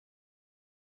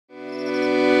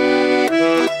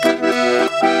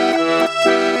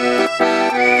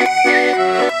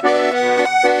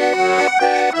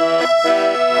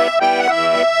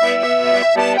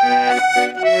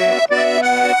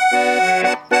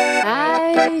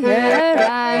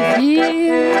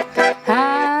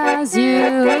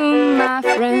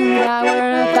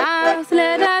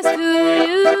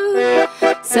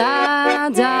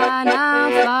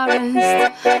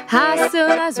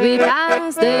we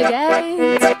pass the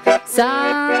gate,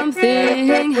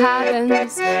 something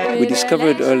happens. We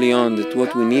discovered early on that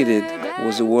what we needed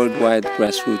was a worldwide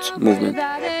grassroots movement.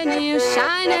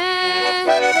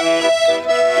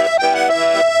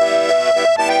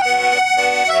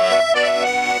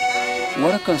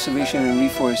 Water conservation and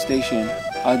reforestation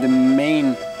are the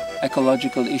main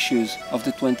ecological issues of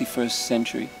the 21st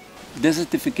century.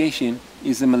 Desertification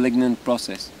is a malignant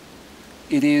process.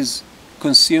 It is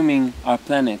consuming our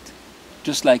planet,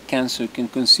 just like cancer can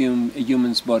consume a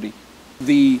human's body.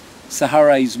 The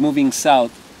Sahara is moving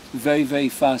south very, very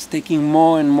fast, taking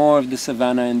more and more of the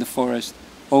savanna and the forest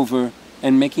over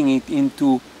and making it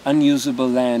into unusable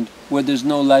land where there's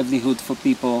no livelihood for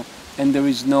people and there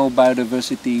is no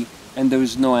biodiversity and there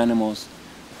is no animals.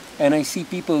 And I see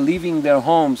people leaving their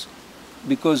homes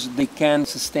because they can't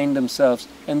sustain themselves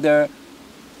and they're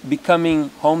becoming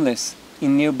homeless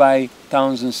in nearby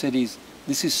towns and cities.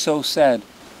 This is so sad.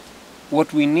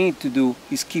 What we need to do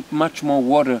is keep much more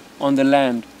water on the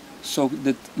land so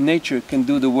that nature can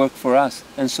do the work for us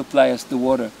and supply us the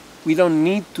water. We don't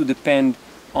need to depend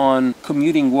on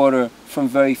commuting water from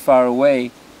very far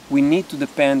away. We need to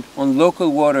depend on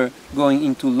local water going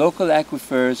into local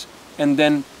aquifers and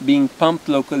then being pumped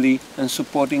locally and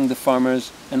supporting the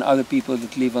farmers and other people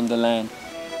that live on the land.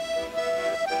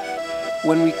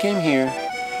 When we came here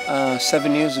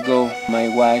 7 years ago,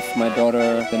 my wife, my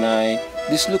daughter and I,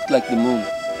 this looked like the moon.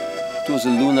 It was a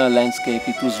lunar landscape.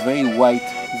 It was very white,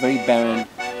 very barren,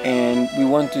 and we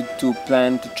wanted to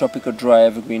plant a tropical dry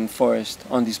evergreen forest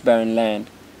on this barren land.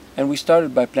 And we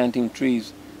started by planting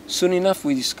trees. Soon enough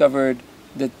we discovered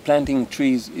that planting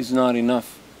trees is not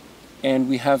enough and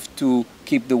we have to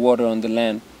keep the water on the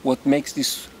land. What makes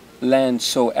this land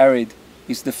so arid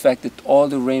is the fact that all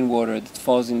the rainwater that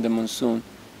falls in the monsoon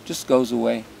just goes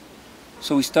away.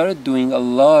 So we started doing a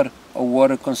lot of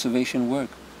water conservation work,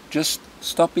 just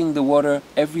stopping the water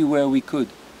everywhere we could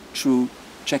through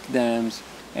check dams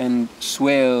and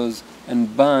swales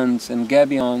and bunds and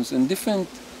gabions and different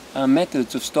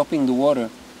methods of stopping the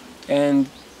water. And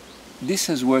this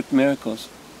has worked miracles.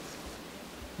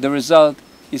 The result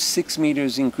is 6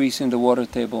 meters increase in the water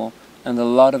table and a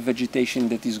lot of vegetation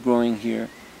that is growing here.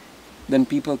 Then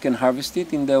people can harvest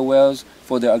it in their wells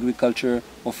for their agriculture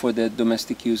or for their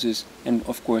domestic uses and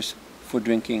of course for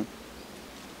drinking.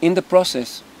 In the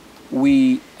process,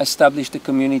 we established a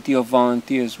community of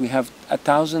volunteers. We have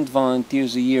 1,000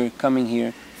 volunteers a year coming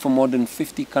here from more than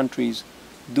 50 countries,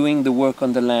 doing the work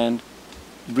on the land,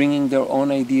 bringing their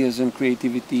own ideas and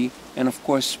creativity, and of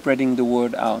course spreading the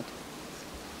word out.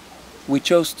 We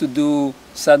chose to do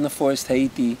Sadhana Forest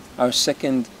Haiti, our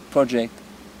second project,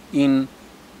 in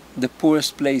the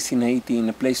poorest place in Haiti, in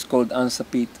a place called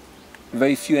anse-a-pitre.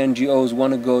 Very few NGOs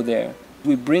want to go there.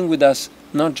 We bring with us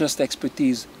not just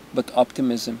expertise, but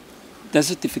optimism.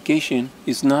 Desertification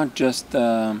is not just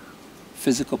a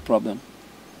physical problem,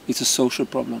 it's a social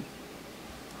problem.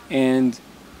 And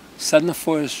Sadhana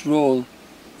Forest's role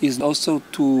is also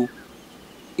to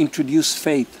introduce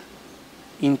faith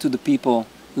into the people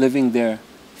living there,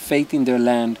 faith in their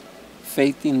land,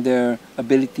 faith in their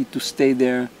ability to stay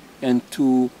there and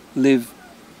to live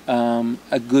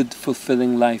a good,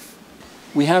 fulfilling life.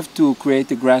 We have to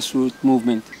create a grassroots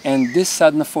movement, and this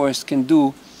Sadhana Forest can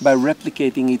do by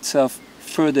replicating itself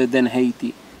further than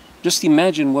Haiti. Just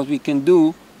imagine what we can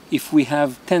do if we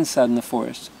have 10 Sadhana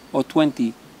forests, or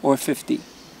 20, or 50.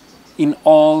 In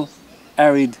all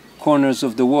arid corners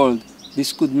of the world,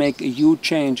 this could make a huge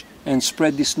change and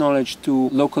spread this knowledge to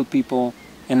local people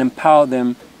and empower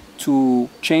them to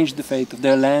change the fate of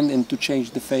their land and to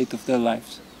change the fate of their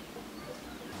lives.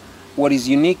 What is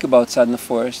unique about Sadhana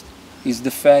Forest is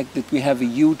the fact that we have a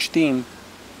huge team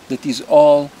that is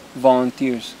all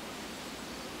volunteers.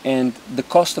 And the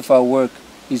cost of our work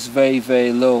is very,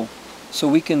 very low. So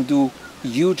we can do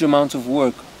huge amounts of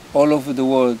work all over the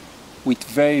world with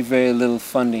very, very little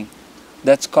funding.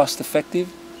 That's cost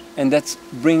effective and that's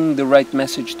bringing the right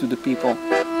message to the people.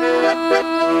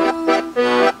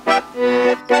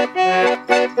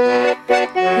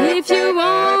 If you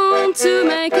want to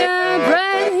make a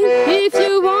break, if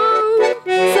you want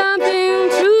something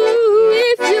true,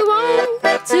 if you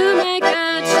want to make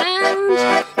a change,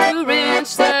 to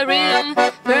reach the real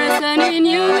person in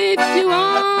you, if you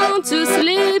want to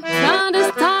sleep,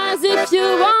 understand